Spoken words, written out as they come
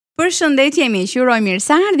Përshëndetje, miq, ju uroj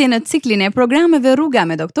mirëseardhje në ciklin e programeve Rruga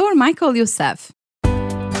me doktor Michael Youssef.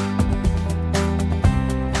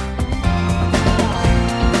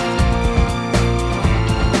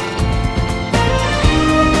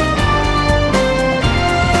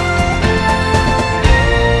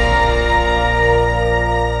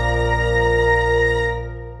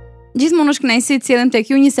 Gjithmonë është kënaqësi të sjellim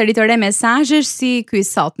tek ju një seri të re mesazhesh si ky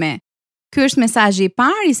sotme. Ky është mesazhi i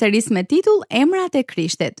parë i serisë me titull Emrat e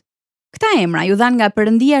Krishtit. Këta emra ju dhanë nga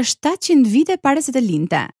Perëndia 700 vite para se të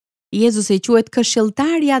lindte. Jezusi quhet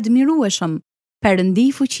Këshilltar i admirueshëm, Perëndi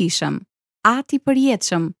i fuqishëm, Ati i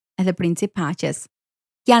përjetshëm edhe Princi i paqes.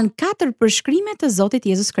 Janë 4 përshkrime të Zotit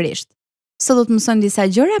Jezus Krisht. Sot do të mësojmë disa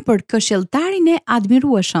gjëra për Këshilltarin e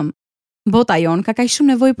admirueshëm. Bota jon ka kaq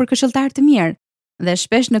shumë nevojë për këshilltar të mirë dhe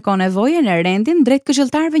shpesh në ka nevojë në rendin drejt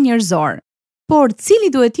këshilltarëve njerëzor. Por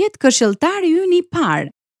cili duhet jetë këshilltari ynë i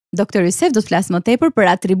parë? Doktor Youssef do të flasë më tepër për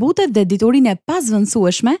atributet dhe diturinë e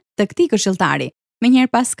pazvendësueshme të këtij këshilltari.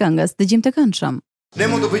 Menjëherë pas këngës, dëgjim të këndshëm. Ne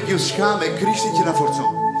mund të bëjmë gjithçka me Krishtin që na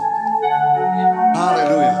forcon.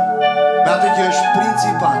 Halleluja. Me atë që është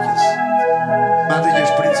Princi i paqes. Me atë që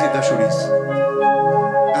është Princi i dashurisë.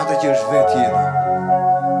 Me atë që është vetë jeta.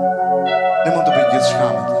 Ne mund të bëjmë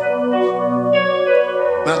gjithçka me të.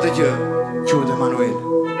 Me atë që quhet Emanuel.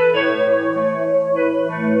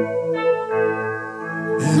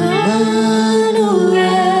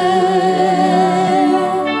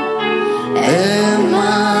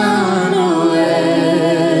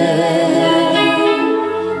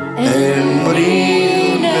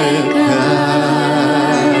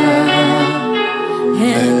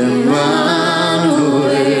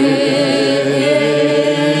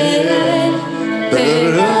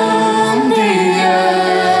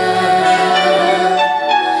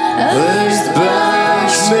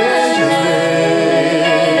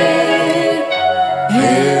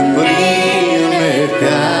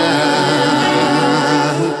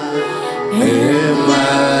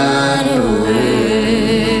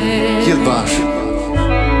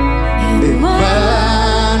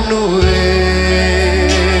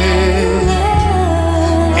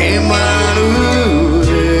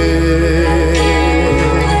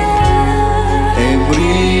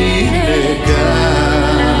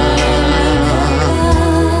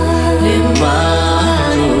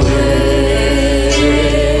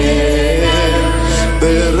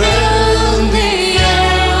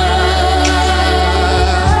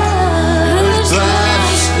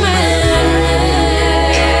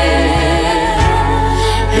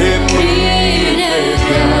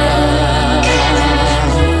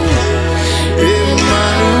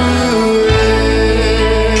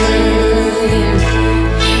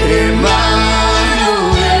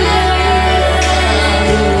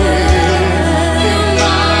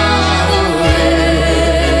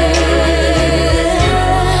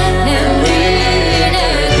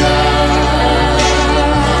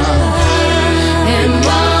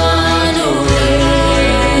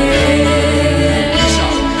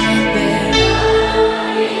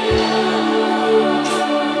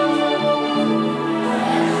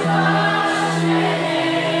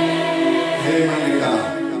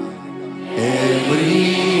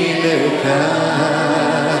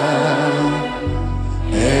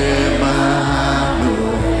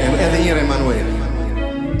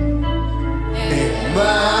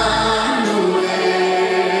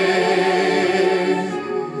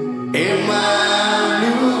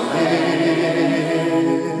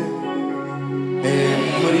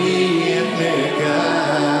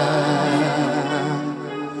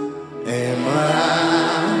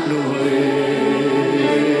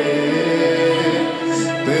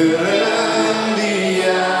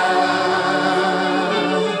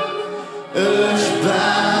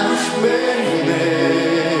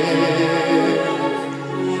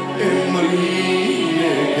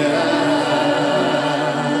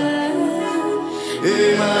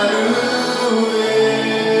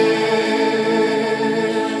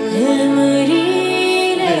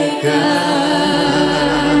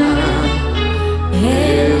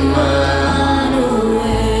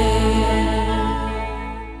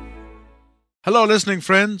 Hello, listening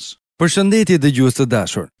friends. Përshëndetje dëgjues të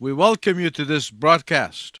dashur. We welcome you to this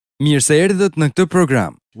broadcast, Mirë se erdhët në këtë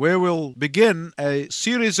program, where we'll begin a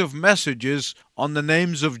series of messages on the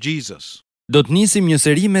names of Jesus. Do të nisim një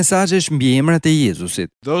seri mesazhesh mbi emrat e Jezusit.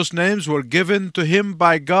 Those names were given to him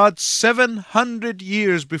by God 700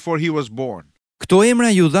 years before he was born. Këto emra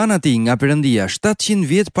ju dhan atij nga Perëndia 700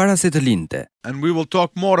 vjet para se të lindte. And we will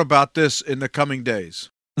talk more about this in the coming days.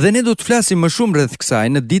 Dhe ne do të flasim më shumë rreth kësaj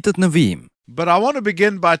në ditët në vijim. But I want to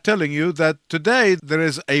begin by telling you that today there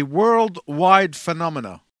is a worldwide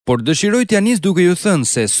phenomena. Por dëshiroj t'ja nis duke ju thënë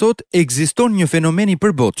se sot ekziston një fenomen i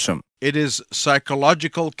përbotshëm. It is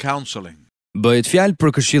psychological counseling. Bëhet fjalë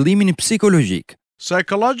për këshillimin psikologjik.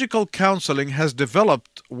 Psychological counseling has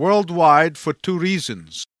developed worldwide for two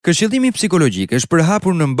reasons. Këshillimi psikologjik është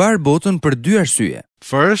përhapur në mbar botën për dy arsye.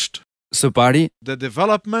 First, Së pari, the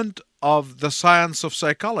development of the science of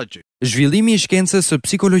psychology. zhvillimi i shkencës së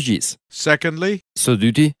psikologjisë. Secondly, Së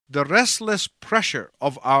dyti, the restless pressure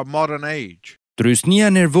of our modern age. trysnia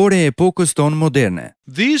nervore e epokës tonë moderne.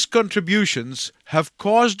 These contributions have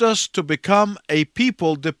caused us to become a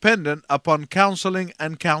people dependent upon counseling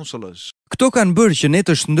and counselors. Këto kanë bërë që ne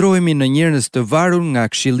të shndrohemi në njerëz të varur nga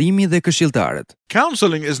këshillimi dhe këshilltarët.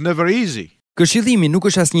 Counseling is never easy, Këshillimi nuk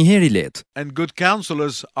është asnjëherë i lehtë and good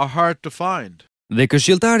counselors are hard to find. dhe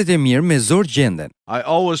këshilltarët e mirë me zor gjenden. I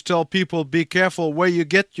always tell people, be careful where you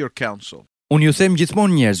get your counsel. Unë ju them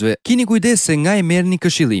gjithmonë njerëzve, keni kujdes se nga e merrni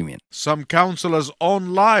këshillimin. Some counselors'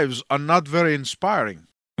 own lives are not very inspiring.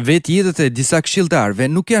 Vetë jetët e disa këshilltarëve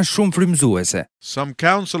nuk janë shumë frymëzuese. Some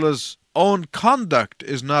counselors' own conduct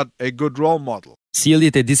is not a good role model.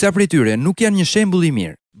 Sjelljet e disa prej tyre nuk janë një shembull i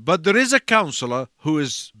mirë. But there is a counselor who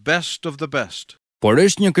is best of the best. Por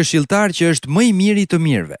është një këshilltar që është më i miri i të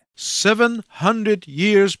mirëve. 700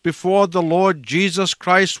 years before the Lord Jesus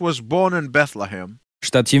Christ was born in Bethlehem,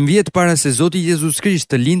 700 vjet para se Zoti Jezus Krisht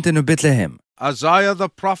të lindte në Betlehem, Isaiah the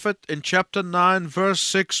prophet in chapter 9 verse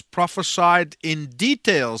 6 prophesied in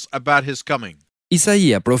details about his coming.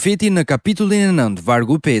 Isaia, profeti në kapitullin e 9,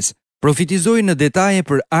 vargu 5, profetizoi në detaje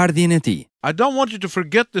për ardhjen e tij. I don't want you to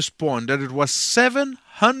forget this point that it was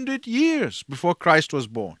 700 years before Christ was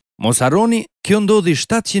born. Mos harroni, kjo ndodhi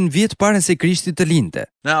 700 vjet para se Krishti të lindte.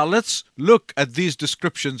 Now let's look at these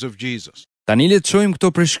descriptions of Jesus. Tani le të shohim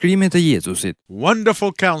këto përshkrime të Jezusit.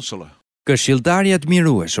 Wonderful counselor, Këshilltari i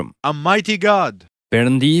admirueshëm, a mighty God,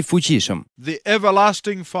 Perëndi i fuqishëm, the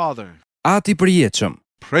everlasting Father, Ati i përjetshëm,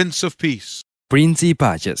 Prince of Peace. Princi i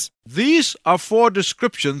paqes. These are four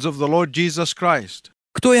descriptions of the Lord Jesus Christ,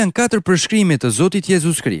 Këto janë 4 përshkrime të Zotit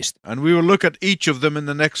Jezus Krisht, and we will look at each of them in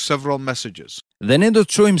the next several messages. dhe ne do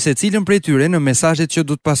të shohim secilin prej tyre në mesazhet që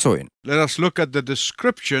do të pasojnë. Let us look at the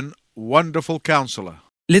description, Wonderful Counselor.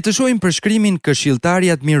 Le të shohim përshkrimin Këshilltari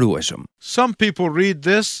i admirueshëm. Some people read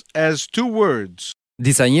this as two words,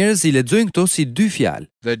 Disa njerëz i lexojnë këto si dy fjalë,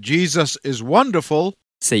 that Jesus is wonderful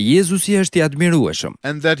se Jezusi është i admirueshëm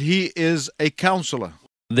and that he is a counselor.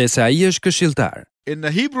 dhe se ai është këshilltar. In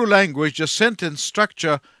the Hebrew language, the sentence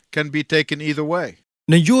structure can be taken either way.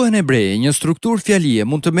 Në gjuhën hebreje, një strukturë fjalie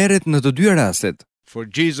mund të merret në të dy rastet. For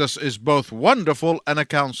Jesus is both wonderful and a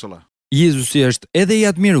counselor, Jezusi është edhe i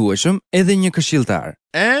admirueshëm, edhe një këshilltar,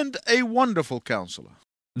 and a wonderful counselor.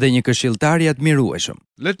 dhe një këshilltar i admirueshëm.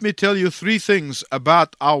 Let me tell you three things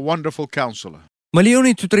about our wonderful counselor. Më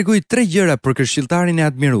lejoni t'ju tregoj 3 gjëra për këshilltarin e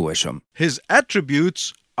admirueshëm. His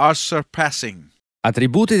attributes are surpassing.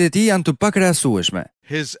 Atributet e tij janë të pakrahasueshme.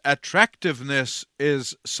 His attractiveness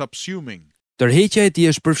is subsuming. Tërheqja e tij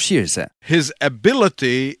është përfshirëse. His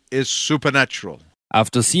ability is supernatural.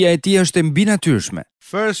 Aftësia e tij është e mbinatyrshme.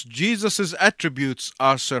 First, Jesus' attributes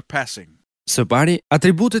are surpassing. Së pari,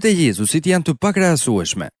 atributet e Jezusit janë të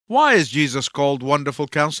pakrahasueshme. Why is Jesus called Wonderful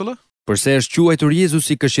Counselor? Përse është quajtur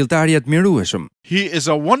Jezusi këshilltari i admirueshëm? He is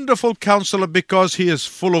a wonderful counselor because he is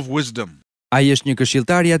full of wisdom. Ai është një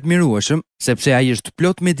këshilltar i admirueshëm sepse ai është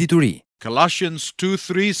plot me dituri. Colossians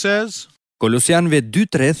 2:3 says, Kolosianëve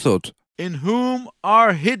 2:3 thot: in whom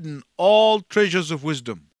are hidden all treasures of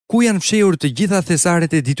wisdom. Ku janë fshehur të gjitha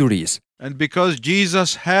thesaret e diturisë? And because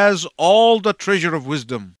Jesus has all the treasure of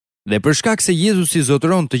wisdom, Dhe për shkak se Jezusi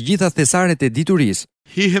zotëron të gjitha thesaret e diturisë,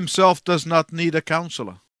 he himself does not need a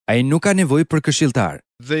counselor. ai nuk ka nevojë për këshilltar.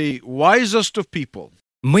 The wisest of people,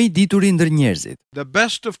 Më i dituri ndër njerëzit, the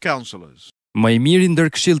best of counselors, më i miri ndër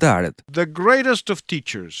këshilltarët, the greatest of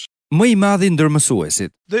teachers, më i madhi ndër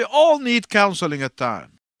mësuesit. they all need counseling at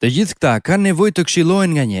times. Të gjithë këta kanë nevojë të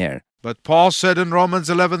këshillohen nganjëherë. But Paul said in Romans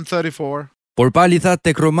 11:34, Por Pali tha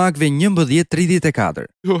tek Romakëve 11:34,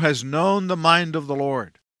 who has known the mind of the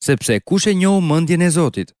Lord? sepse kush e njoh mendjen e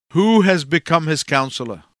Zotit? Who has become his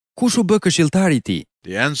counselor? Kush u bë këshilltari i tij?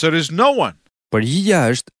 The answer is no one. Përgjigjja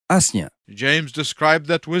është asnjë. James described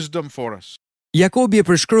that wisdom for us, Jakobi e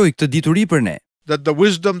përshkroi këtë dituri për ne. that the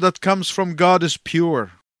wisdom that comes from God is pure,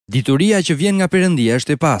 Dituria që vjen nga Perëndia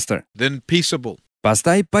është e pastër, then peaceable,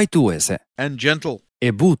 pastaj pajtuese, and gentle,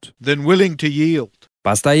 e butë, then willing to yield,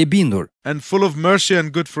 pastaj e bindur, and full of mercy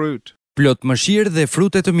and good fruit, plot mëshirë dhe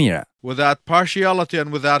frute të mira, without partiality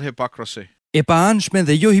and without hypocrisy. e paanshme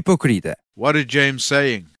dhe jo hipokrite. What is James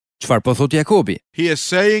saying? Çfarë po thot Jakobi? He is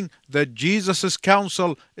saying that Jesus'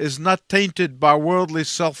 counsel is not tainted by worldly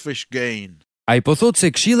selfish gain. Ai po thot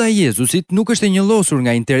se këshilla e Jezusit nuk është e njëllosur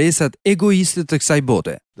nga interesat egoiste të kësaj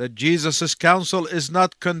bote. That Jesus' counsel is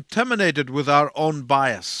not contaminated with our own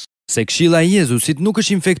bias. Se këshilla e Jezusit nuk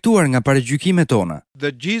është infektuar nga paragjykimet tona.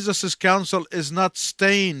 That Jesus' counsel is not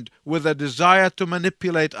stained with a desire to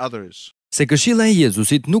manipulate others. Se këshilla e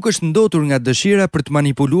Jezusit nuk është ndotur nga dëshira për të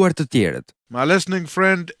manipuluar të tjerët. My listening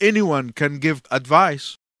friend, anyone can give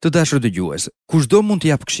advice, Të dashur dëgjues, kushdo mund të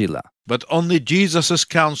jap këshilla, but only Jesus'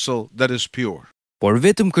 counsel that is pure. por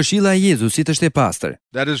vetëm këshilla e Jezusit është e pastër.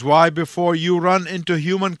 That is why before you run into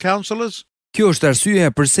human counselors, Kjo është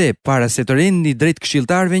arsyeja pse para se të rendni drejt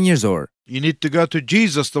këshilltarëve njerëzor, you need to go to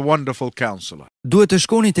Jesus, the wonderful counselor. duhet të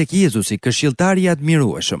shkoni tek Jezusi, këshilltari i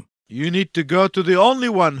admirueshëm. You need to go to the only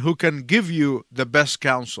one who can give you the best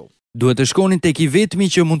counsel. Duhet të shkoni tek I vetmi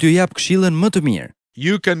që mund t'ju jap këshillën më të mirë.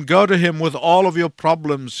 You can go to him with all of your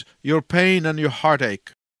problems, your pain and your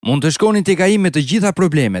heartache. Mund të shkoni tek ai me të gjitha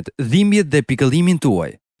problemet, dhimbjet dhe pikëllimin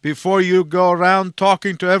tuaj. Before you go around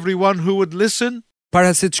talking to everyone who would listen,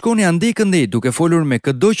 Para se të shkoni ande këndej duke folur me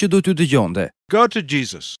çdo që do t'ju dëgjonte, go to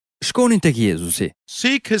Jesus. shkoni tek Jezusi.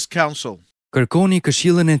 Seek his counsel. Kërkoni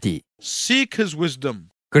këshillën e tij. Seek his wisdom.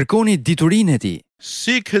 Kërkoni diturinë e tij.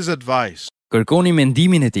 Seek his advice. Kërkoni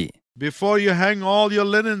mendimin e tij. Before you hang all your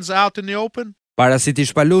linens out in the open, Para se t'i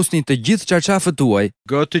shpalosni të gjithë çarçafët tuaj,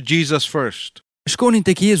 go to Jesus first. shkoni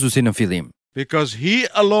tek Jezusi në fillim, Because he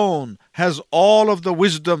alone has all of the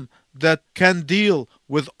wisdom that can deal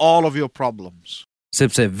with all of your problems.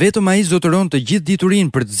 sepse vetëm ai zotëron të gjithë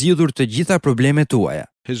diturinë për të zgjidhur të gjitha problemet tuaja.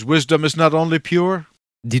 His wisdom is not only pure,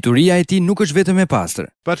 Dituria e tij nuk është vetëm e pastër,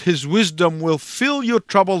 but his wisdom will fill your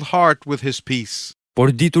troubled heart with his peace.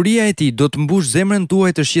 por dituria e tij do të mbush zemrën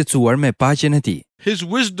tuaj të shqetësuar me paqen e tij. His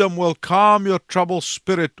wisdom will calm your troubled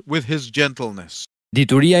spirit with his gentleness.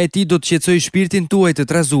 Dituria e tij do të qetësoj shpirtin tuaj të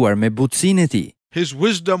trazuar me butësinë e tij. His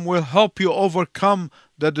wisdom will help you overcome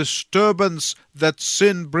the disturbance that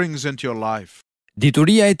sin brings into your life.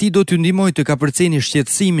 Dituria e tij do t'ju ndihmojë të kapërceni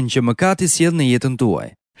shqetësimin që mëkati sjell në jetën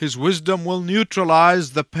tuaj. His wisdom will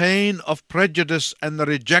neutralize the pain of prejudice and the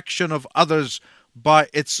rejection of others by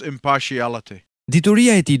its impartiality.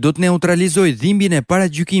 Dituria e tij do të neutralizojë dhimbjen e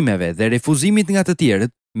paragjykimeve dhe refuzimit nga të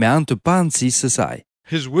tjerët me anë të paanësisë së saj.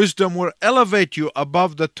 His wisdom will elevate you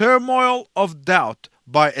above the turmoil of doubt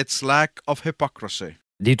by its lack of hypocrisy.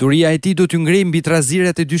 Dituria e tij do t'ju ngrejë mbi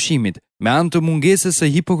trazirat e dyshimit me anë të mungesës së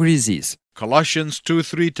hipokrizisë. Colossians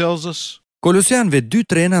 2:3 tells us, Kolosianëve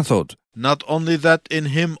 2:3 na thot not only that in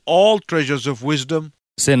him all treasures of wisdom,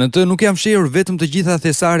 se në të nuk janë fshehur vetëm të gjitha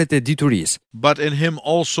thesaret e diturisë, but in him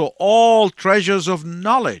also all treasures of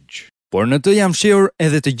knowledge. por në të janë fshehur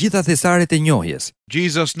edhe të gjitha thesaret e njohjes.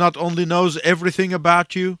 Jesus not only knows everything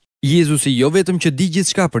about you, Jezusi jo vetëm që di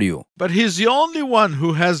gjithçka për ju, but he's the only one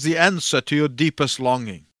who has the answer to your deepest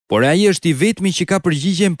longing. por ai është I vetmi që ka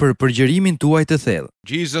përgjigjen për përgjërimin tuaj të thellë.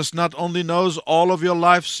 Jesus not only knows all of your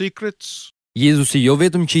life secrets, Jezusi jo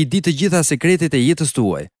vetëm që I di të gjitha sekretet e jetës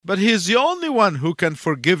tuaj, but he's the only one who can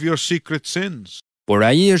forgive your secret sins. por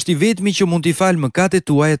ai është I vetmi që mund t'i falë mëkatet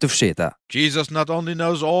tuaja të fsheta. Jesus not only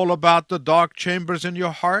knows all about the dark chambers in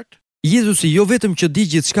your heart, Jezusi jo vetëm që di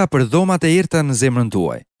gjithçka për dhomat e errta në zemrën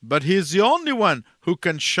tuaj, but he's the only one who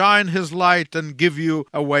can shine his light and give you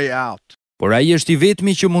a way out. por ai është I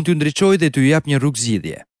vetmi që mund t'ju ndriçojë dhe t'ju jap një rrugë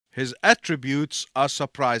zgjidhje. His attributes are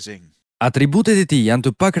surprising. Atributet e tij janë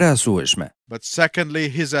të pakrahasueshme, But secondly,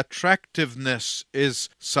 his attractiveness is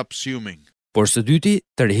subsuming. por së dyti,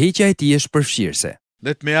 tërheqja e tij është përfshirëse.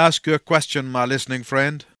 Let me ask you a question, my listening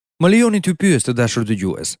friend. Më lejoni t'ju pyes të dashur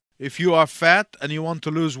dëgjues. If you are fat and you want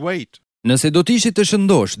to lose weight, Nëse do t'ishit të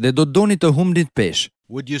shëndosh dhe do të doni të humbnit peshë,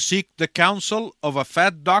 would you seek the counsel of a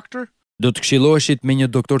fat doctor? do të këshilloheshit me një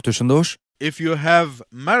doktor të shëndosh? If you have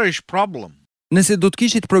marriage problem, Nëse do të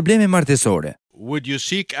kishit probleme martesore, would you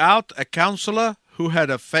seek out a counselor who had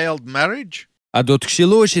a failed marriage? a do të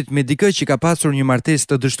këshilloheshit me dikë që ka pasur një martesë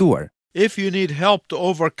të dështuar? If you need help to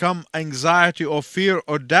overcome anxiety or fear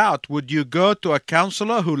or doubt, would you go to a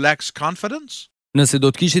counselor who lacks confidence? Nëse do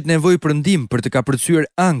të kishit nevojë për ndihmë për të kapërcyer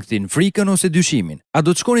anktin, frikën ose dyshimin, a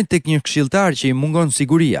do të shkonit tek një këshilltar që I mungon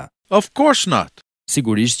siguria? Of course not.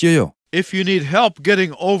 Sigurisht që jo. If you need help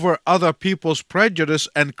getting over other people's prejudice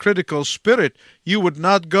and critical spirit, you would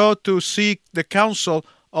not go to seek the counsel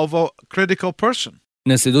of a critical person.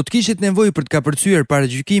 Nëse do të kishit nevojë për të kapërcyer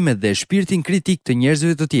paragjykimet dhe shpirtin kritik të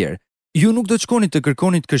njerëzve të tjerë, ju nuk do të shkonit të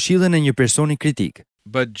kërkonit këshillën e një personi kritik.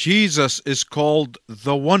 But Jesus is called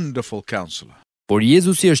the wonderful counselor. Por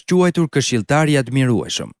Jezusi është quajtur këshilltari I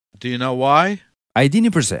admirueshëm. Do you know why? A I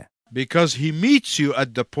dini pse? Because he meets you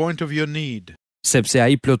at the point of your need. Sepse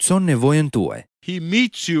ai plotson nevojën tuaj. He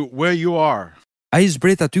meets you where you are. Ai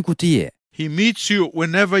zbret aty ku ti je. He meets you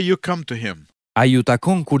whenever you come to him. Ai ju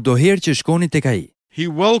takon kurdoherë që shkoni tek ai. He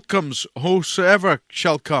welcomes whosoever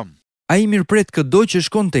shall come. Ai mirëpret çdo që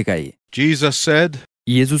shkon tek ai. Jesus said,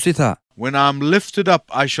 Jezusi tha: when I am lifted up,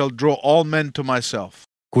 I shall draw all men to myself.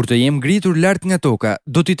 Kur të jem ngritur lart nga toka,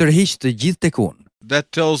 do t'i tërheq të gjithë tek unë. That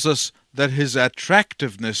tells us that his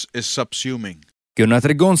attractiveness is subsuming. Kjo na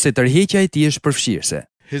tregon se tërheqja e tij është përfshirëse.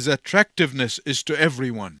 His attractiveness is to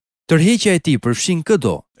everyone. Tërheqja e tij përfshin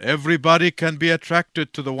çdo. Everybody can be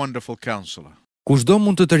attracted to the wonderful counselor. Kushdo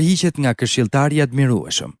mund të tërhiqet nga këshilltari i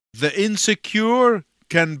admirueshëm. The insecure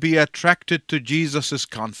can be attracted to Jesus'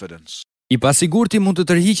 confidence. I pasigurti mund të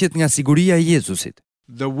tërhiqet nga siguria e Jezusit.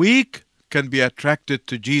 The weak can be attracted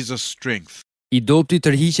to Jesus' strength. I dobti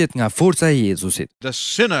tërhiqet nga forca e Jezusit. The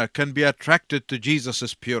sinner can be attracted to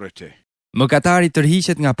Jesus' purity. Mëkatari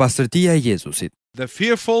tërhiqet nga pastërtia e Jezusit. The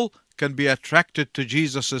fearful can be attracted to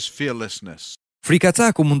Jesus' fearlessness.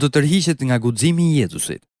 Frikacaku mund të tërhiqet nga guximi i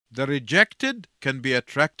Jezusit. The rejected can be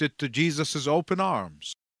attracted to Jesus' open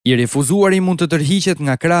arms. I refuzuari mund të tërhiqet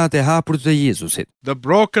nga krahët e hapur të Jezusit. The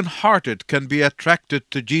broken-hearted can be attracted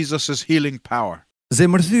to Jesus' healing power.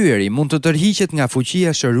 Zemërthyeri mund të tërhiqet nga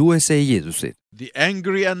fuqia shëruese e Jezusit. The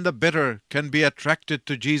angry and the bitter can be attracted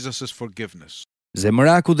to Jesus' forgiveness.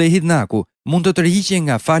 Zemëraku dhe hidhnaku mund të tërhiqen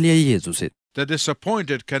nga falja e Jezusit. The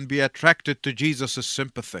disappointed can be attracted to Jesus'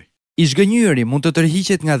 sympathy. I zgënjyeri mund të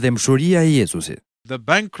tërhiqet nga dëmshuria e Jezusit. The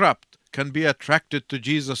bankrupt can be attracted to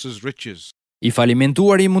Jesus' riches. I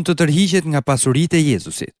falimentuari mund të tërhiqet nga pasuritë e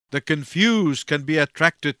Jezusit. The confused can be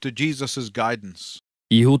attracted to Jesus' guidance.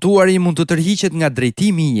 I hutuari mund të tërhiqet nga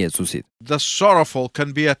drejtimi i Jezusit. The sorrowful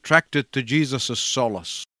can be attracted to Jesus'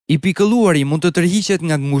 solace. I pikëlluari mund të tërhiqet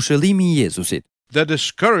nga ngushëllimi i Jezusit. The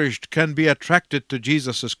discouraged can be attracted to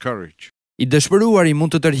Jesus' courage. I dëshpëruari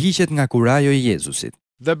mund të tërhiqet nga kurajo i Jezusit.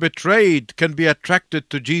 The betrayed can be attracted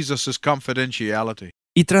to Jesus' confidentiality.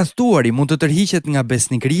 I tradhtuari mund të tërhiqet nga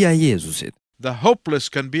besnikëria e Jezusit. The hopeless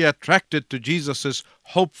can be attracted to Jesus'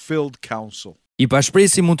 hope-filled counsel. I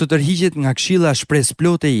pashpresi mund të tërhiqet nga këshilla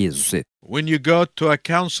shpresëplotë e Jezusit. When you go to a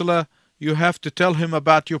counselor, you have to tell him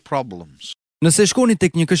about your problems. Nëse shkoni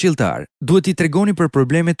tek një këshilltar, duhet t'i tregoni për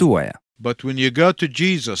problemet tuaja. But when you go to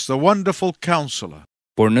Jesus, the wonderful counselor,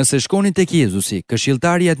 Por nëse shkoni tek Jezusi,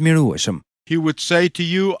 këshilltari i admirueshëm, he would say to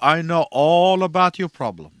you, I know all about your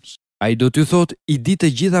problems. ai do t'ju thotë, i di të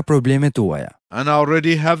gjitha problemet tuaja. And I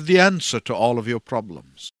already have the answer to all of your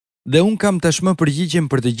problems. Dhe un kam tashmë përgjigjen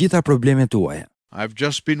për të gjitha problemet tuaja. I've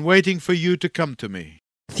just been waiting for you to come to me.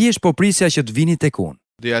 Thjesht po prisja që të vini tek unë.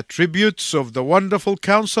 The attributes of the wonderful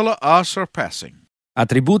counselor are surpassing.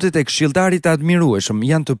 Atributet e këshilltarit të admirueshëm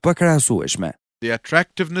janë të pakrahasueshme. The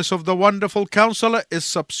attractiveness of the wonderful counselor is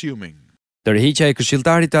subsuming. Tërhiqja e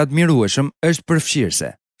këshilltarit të admirueshëm është përfshirëse.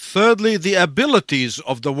 Thirdly, the abilities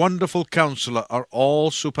of the wonderful counselor are all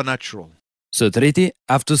supernatural. Së treti,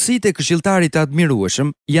 aftësitë e këshilltarit të admirueshëm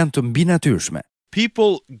janë të mbinatyrshme.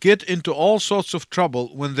 People get into all sorts of trouble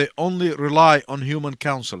when they only rely on human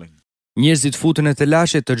counseling. Njerëzit futen në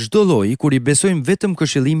telashe të çdo lloji kur i besojnë vetëm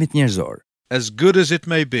këshillimit njerëzor. As good as it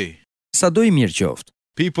may be, Sado i mirë qoftë.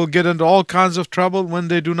 people get into all kinds of trouble when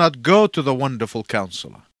they do not go to the wonderful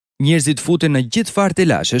counselor. Njerëzit futen në gjithë farë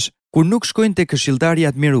telashesh kur nuk shkojnë te këshilltari i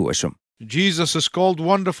admirueshëm. Jesus is called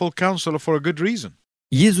wonderful counselor for a good reason,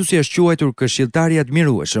 Jezusi është quajtur këshilltari i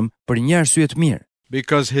admirueshëm për një arsye të mirë,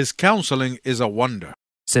 because his counseling is a wonder.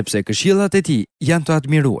 sepse këshillat e tij janë të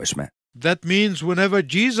admirueshme. That means whenever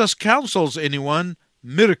Jesus counsels anyone,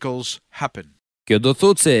 miracles happen. Kjo do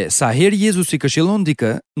thotë se sa herë Jezusi këshillon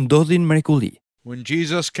dikë, ndodhin mrekulli. When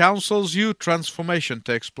Jesus counsels you, transformation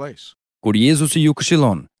takes place. Kur Jezusi ju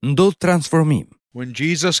këshillon, ndodh transformim. When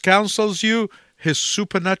Jesus counsels you, his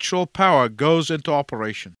supernatural power goes into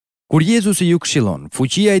operation. Kur Jezusi ju këshillon,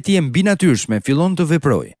 fuqia e tij e mbinatyrshme fillon të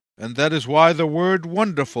veprojë. And that is why the word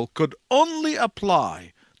wonderful could only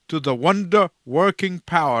apply to the wonder-working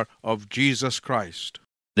power of Jesus Christ.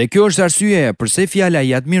 Dhe kjo është arsyeja pse fjala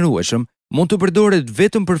i admirueshëm mund të përdoret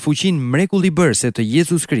vetëm për fuqinë mrekullibërse të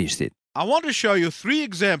Jezus Krishtit. I want to show you 3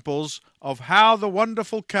 examples of how the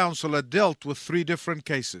wonderful counselor dealt with 3 different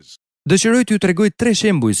cases. Dëshiroj t'ju tregoj 3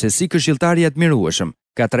 shembuj se si këshilltari i admirueshëm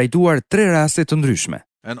ka trajtuar 3 raste të ndryshme.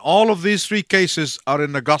 And all of these 3 cases are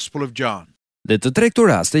in the Gospel of John. Dhe të 3 këto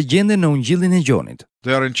raste gjenden në Ungjillin e Gjonit.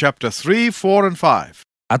 They are in chapter 3, 4, and 5.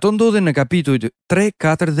 Ato ndodhen në kapitujt 3,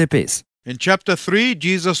 4 dhe 5. In chapter 3,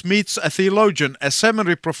 Jesus meets a theologian, a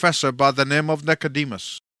seminary professor by the name of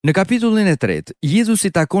Nicodemus. Në kapitullin e 3, Jezusi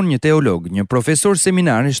takon një teolog, një profesor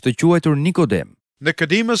seminarish të quajtur Nikodem.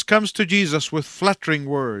 Nicodemus comes to Jesus with flattering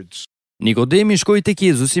words. Nikodemi shkoi tek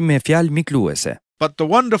Jezusi me fjalë mikluese. But the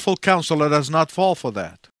wonderful counselor does not fall for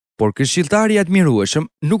that. Por këshilltari i admirueshëm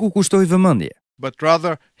nuk u kushtoi vëmendje, but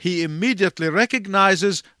rather he immediately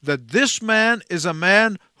recognizes that this man is a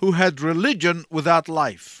man who had religion without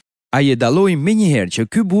life. ai e dalloi menjëherë që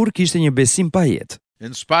ky burr kishte një besim pa jetë.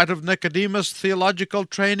 In spite of Nicodemus' theological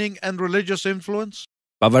training and religious influence,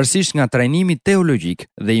 Pavarësisht nga trajnimi teologjik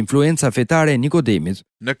dhe influenca fetare e Nikodemit,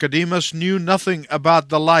 Nicodemus knew nothing about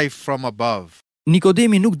the life from above.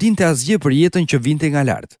 Nikodemi nuk dinte asgjë për jetën që vinte nga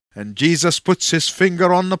lart. And Jesus puts his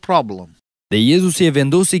finger on the problem Dhe Jezusi e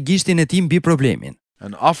vendosi gishtin e tij mbi problemin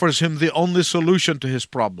and offers him the only solution to his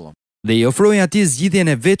problem. dhe i ofroi atij zgjidhjen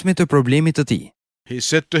e vetme të problemit të tij. He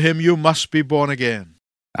said to him, "You must be born again."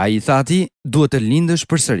 Ai i tha atij, duhet të lindësh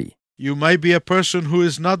përsëri. You may be a person who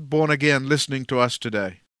is not born again listening to us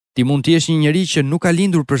today. Ti mund të jesh një njeri që nuk ka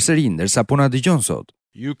lindur përsëri ndërsa po na dëgjon sot.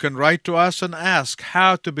 You can write to us and ask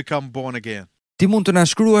how to become born again. Ti mund të na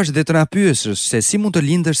shkruash dhe të na pyesësh se si mund të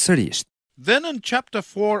lindësh sërish. Then in chapter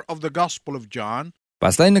 4 of the Gospel of John,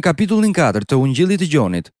 Pastaj në kapitullin 4 të Ungjillit të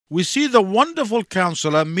Gjonit, we see the wonderful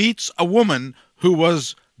counselor meets a woman who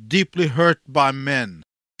was deeply hurt by men.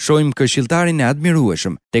 shohim këshilltarin e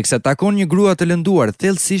admirueshëm, teksa takon një grua të lënduar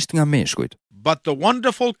thellësisht nga meshkujt. But the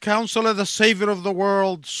wonderful counselor, the Savior of the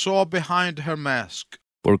world, saw behind her mask.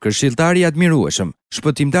 Por këshilltari i admirueshëm,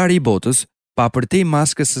 shpëtimtari i botës, pa përtej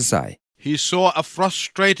maskës së saj. He saw a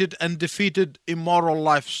frustrated and defeated immoral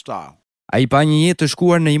lifestyle. Ai pa një jetë të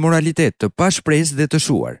shkuar në imoralitet, të pa shpresë dhe të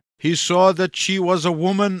shuar. He saw that she was a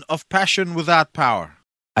woman of passion without power.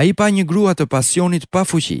 Ai pa një grua të pasionit pa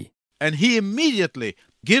fuqi. And he immediately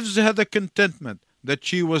gives her the contentment that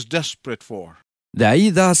she was desperate for. Dhe ai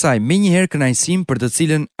dha asaj menjëherë kënaqësinë për të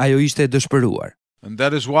cilën ajo ishte dëshpëruar. And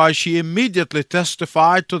that is why she immediately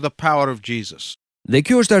testified to the power of Jesus. Dhe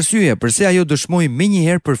kjo është arsyeja pse ajo dëshmoi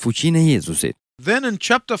menjëherë për fuqinë e Jezusit. Then in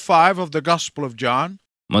chapter 5 of the Gospel of John,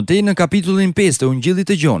 Mëtej në kapitullin 5 të Ungjillit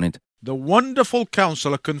të Gjonit, the wonderful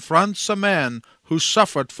counselor confronts a man who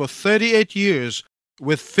suffered for 38 years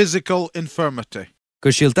with physical infirmity.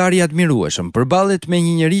 këshilltari i admirueshëm përballet me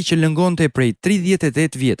një njeri që lëngonte prej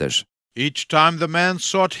 38 vjetësh. Each time the man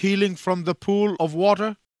sought healing from the pool of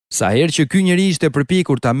water, Sa herë që ky njeri ishte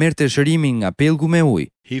përpjekur ta merrte shërimin nga pellgu me ujë,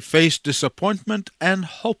 he faced disappointment and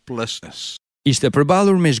hopelessness. ishte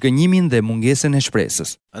përballur me zhgënjimin dhe mungesën e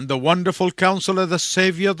shpresës. And the wonderful counselor, the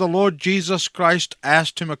Savior, the Lord Jesus Christ,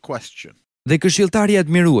 asked him a question. Dhe këshilltari i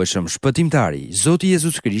admirueshëm, shpëtimtari, Zoti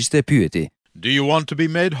Jezus Krisht e pyeti: Do you want to be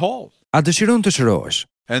made whole? A dëshiron të shërohesh?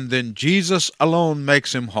 And then Jesus alone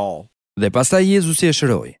makes him whole. Dhe pastaj Jezusi e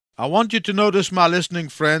shëroi. I want you to notice, my listening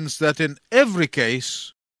friends, that in every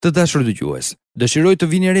case, Të dashur dëgjues, dëshiroj të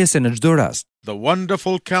vini re se në çdo rast, the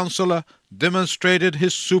wonderful counselor demonstrated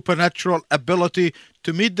his supernatural ability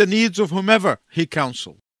to meet the needs of whomever he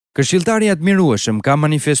counseled. këshilltari i admirueshëm ka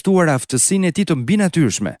manifestuar aftësinë e tij të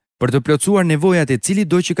mbinatyrshme për të plotësuar nevojat e cili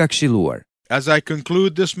do që ka këshilluar. As I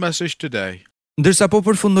conclude this message today, Ndërsa po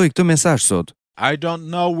përfundoj këtë mesazh sot, I don't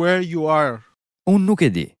know where you are, unë nuk e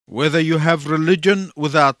di whether you have religion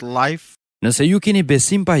without life, nëse ju keni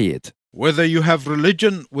besim pa jetë, whether you have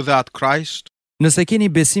religion without Christ, nëse keni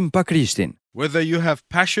besim pa Krishtin, whether you have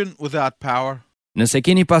passion without power, nëse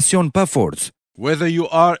keni pasion pa forcë, whether you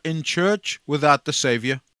are in church without the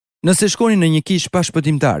Savior. nëse shkoni në një kishë pa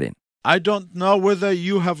shpëtimtarin. I don't know whether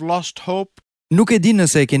you have lost hope. Nuk e di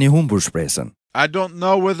nëse e keni humbur shpresën. I don't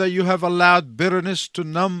know whether you have allowed bitterness to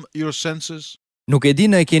numb your senses. Nuk e di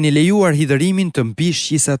në e keni lejuar hidhërimin të mpish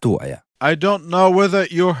qisat tuaja. I don't know whether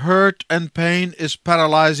your hurt and pain is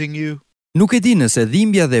paralyzing you. Nuk e di nëse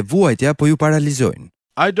dhimbja dhe vuajtja po ju paralizojnë.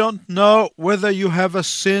 I don't know whether you have a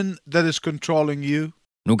sin that is controlling you.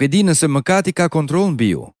 Nuk e di nëse mëkati ka kontroll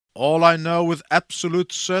mbi ju. All I know with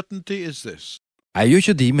absolute certainty is this. Ajo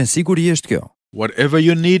që di me siguri është kjo. Whatever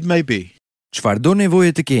your need may be, Çfarëdo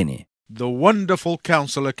nevoje të keni, the wonderful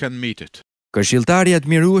counselor can meet it. këshilltari i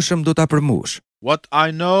admirueshëm do ta përmbush. What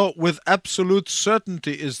I know with absolute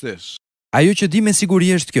certainty is this. Ajo që di me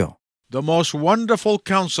siguri është kjo. The most wonderful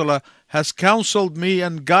counselor has counseled me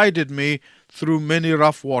and guided me through many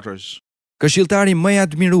rough waters. Këshilltari më i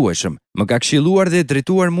admirueshëm më ka këshilluar dhe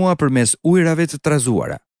drejtuar mua përmes ujrave të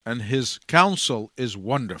trazuara. And his counsel is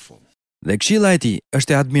wonderful. Dhe këshilla e tij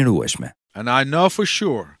është e admirueshme. And I know for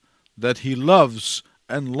sure that he loves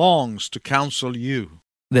and longs to counsel you.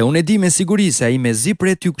 Dhe unë e di me siguri se ai mezi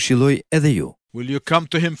pret t'ju këshilloj edhe ju. Will you come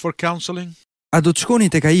to him for counseling? A do të shkoni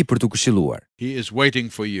tek ai për t'u këshilluar? He is waiting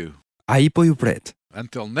for you. Ai po ju pret.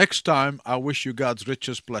 Until next time, I wish you God's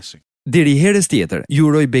richest blessing. Deri herës tjetër, ju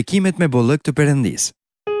uroj bekimet me bollëk të Perëndisë.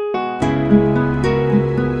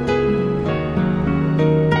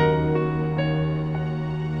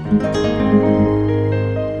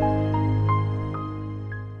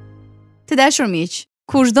 dashur miq,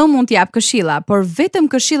 kushdo mund t'jap këshilla, por vetëm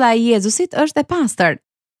këshilla e Jezusit është e pastër.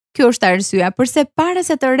 Kjo është arsyeja pse para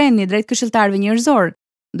se të rreni drejt këshilltarëve njerëzor,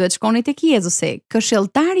 duhet shkoni tek Jezusi,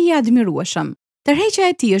 këshilltari i admirueshëm. Tërheqja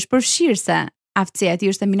e tij është përfshirëse, aftësia e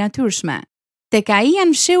tij është e mbinatyrshme. Tek ai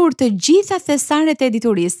janë fshehur të gjitha thesaret e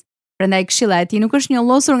diturisë. Prandaj këshilla e tij nuk është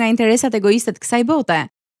njollosur nga interesat egoiste të kësaj bote,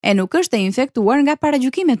 e nuk është e infektuar nga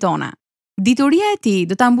paragjykimet tona. Dituria e tij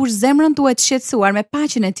do ta mbush zemrën tuaj të shqetësuar me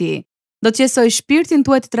paqen e tij. Do të qetësoj shpirtin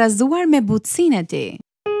tuaj të trazuar me butësinë e tij.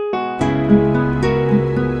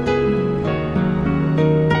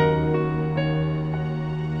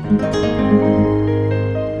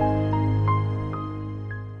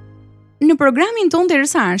 Në programin ton të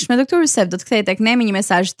rësarshme, Dr. Yusef do të kthehej tek ne me një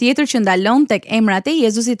mesazh tjetër që ndalon tek emrat e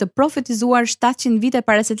Jezusit të profetizuar 700 vite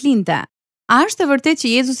para se të lindte. A është e vërtetë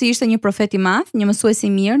që Jezusi ishte një profet i madh, një mësues i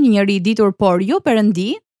mirë, një njeri i ditur por jo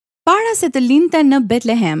perëndi? Para se të lindte në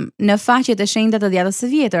Betlehem, në faqet e shenjta të djathtës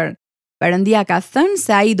së vjetër, Perëndia ka thënë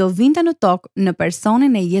se ai do vinte në tokë në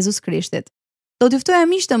personin e Jezus Krishtit. Do t'ju ftoja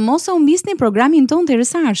miq të mos e humbisni programin ton të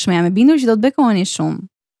rësarshme, jam e bindur që do të bekoheni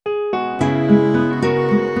shumë.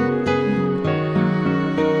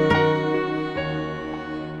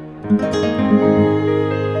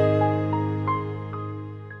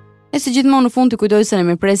 E si gjithmonë në fund të kujtoj se ne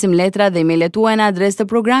mirpresim letra dhe email-et tuaja në adresë të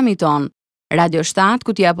programit ton. Radio 7,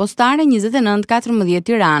 Kutia Postare 2914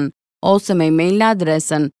 Tiranë, ose me email në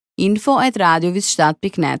adresën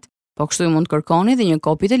info@radiovis7.net. Po kështu ju mund të kërkoni dhe një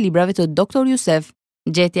kopje të librave të Dr. Yusef,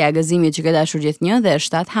 Gjetja e gëzimit që ke dashur gjithnjë dhe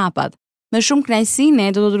 7 hapat. Me shumë kënaqësi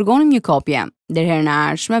ne do të dërgonim një kopje. Deri herë në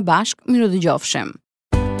ardhshme bashkë, miru dëgjofshim.